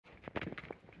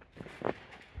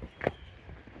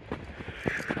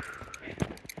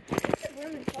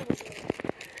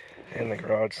in the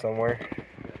garage somewhere.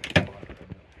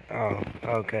 Oh,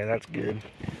 okay, that's good.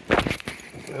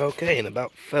 Okay, and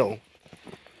about fell.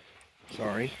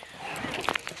 Sorry.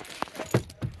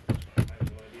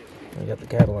 I got the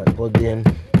Cadillac plugged in.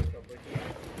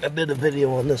 I did a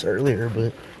video on this earlier,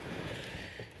 but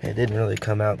it didn't really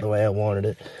come out the way I wanted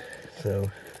it.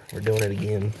 So we're doing it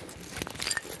again.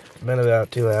 It's been about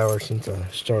 2 hours since I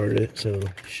started it, so it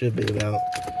should be about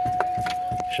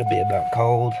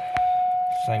cold.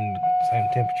 Same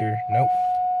temperature. Nope.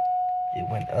 It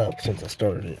went up since I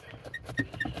started it.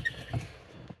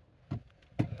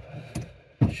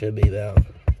 Should be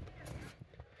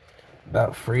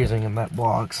about freezing in that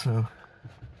block, so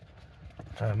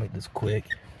try to make this quick.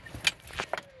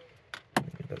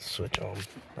 Get that switch on.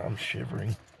 I'm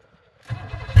shivering.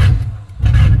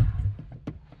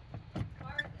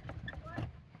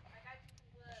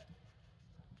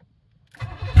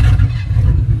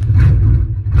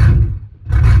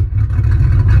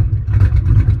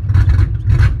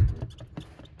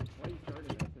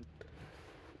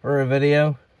 For a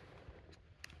video.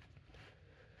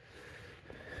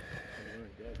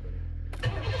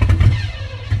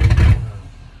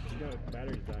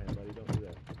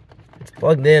 It's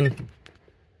plugged in.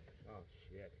 Oh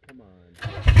shit, come on.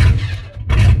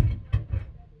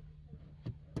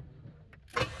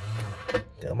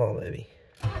 Come on, baby.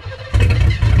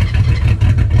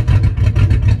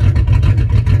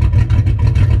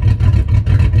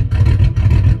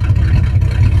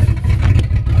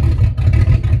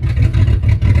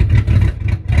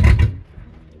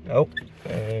 Oh,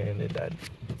 and it died.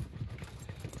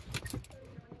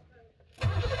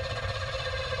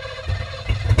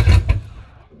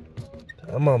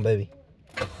 Come on, baby.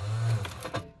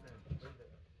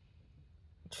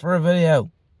 It's for a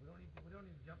video.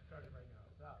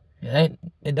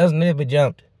 It doesn't need to be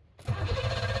jumped.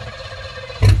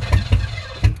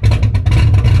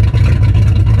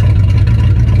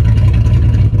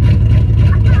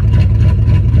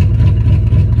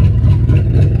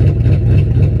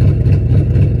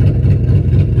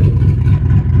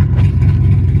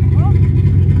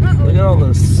 Look at all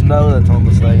the snow that's on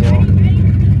this thing, y'all.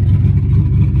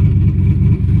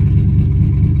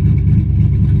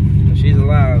 She's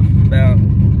alive, about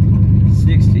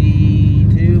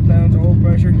 62 pounds of oil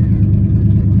pressure.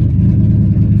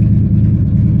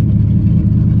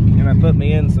 And I put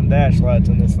me in some dash lights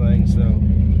on this thing, so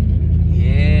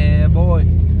yeah, boy.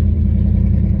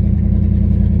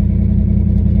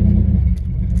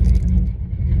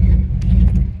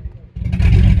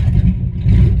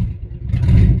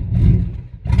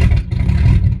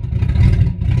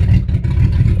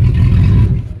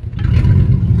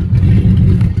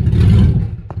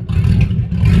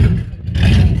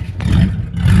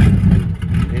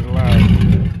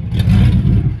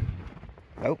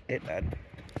 Oh, it died.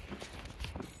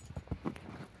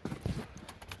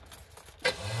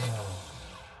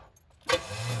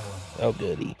 Oh,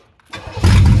 goody.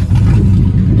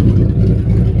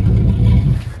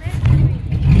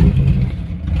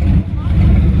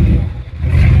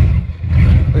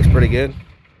 Looks pretty good.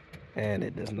 And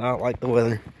it does not like the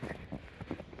weather.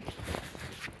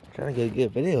 Trying to get a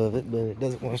good video of it, but it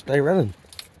doesn't want to stay running.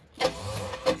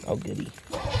 Oh, goody.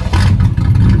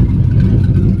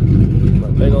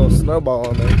 Big old snowball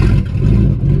on there.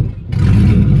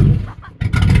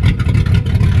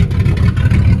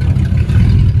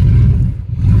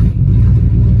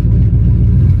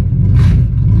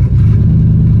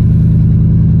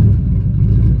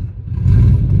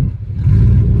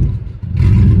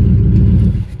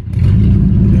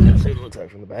 Let's see what it looks like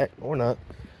from the back, or not.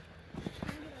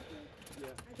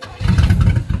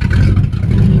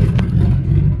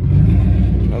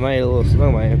 I made a little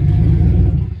snowman.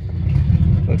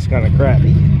 Looks kind of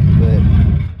crappy, but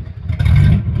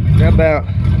got about,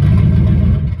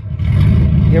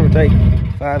 give or take,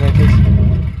 5 inches.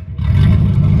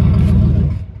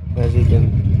 As you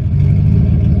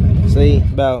can see,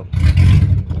 about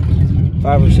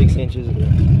 5 or 6 inches of it.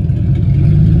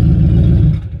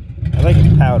 I think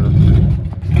it's powder.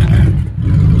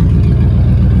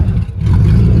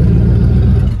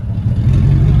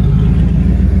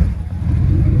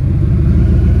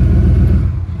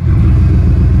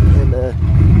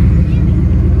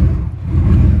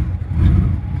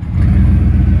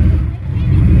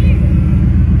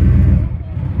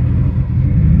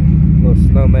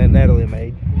 Snowman Natalie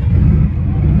made.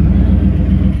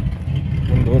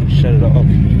 I'm going to shut it off.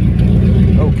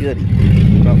 Oh, goody.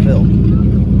 About fell.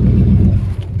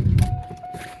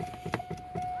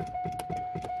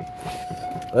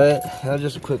 But that was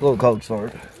just a quick little cold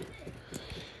start.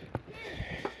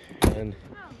 And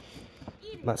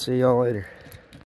might see y'all later.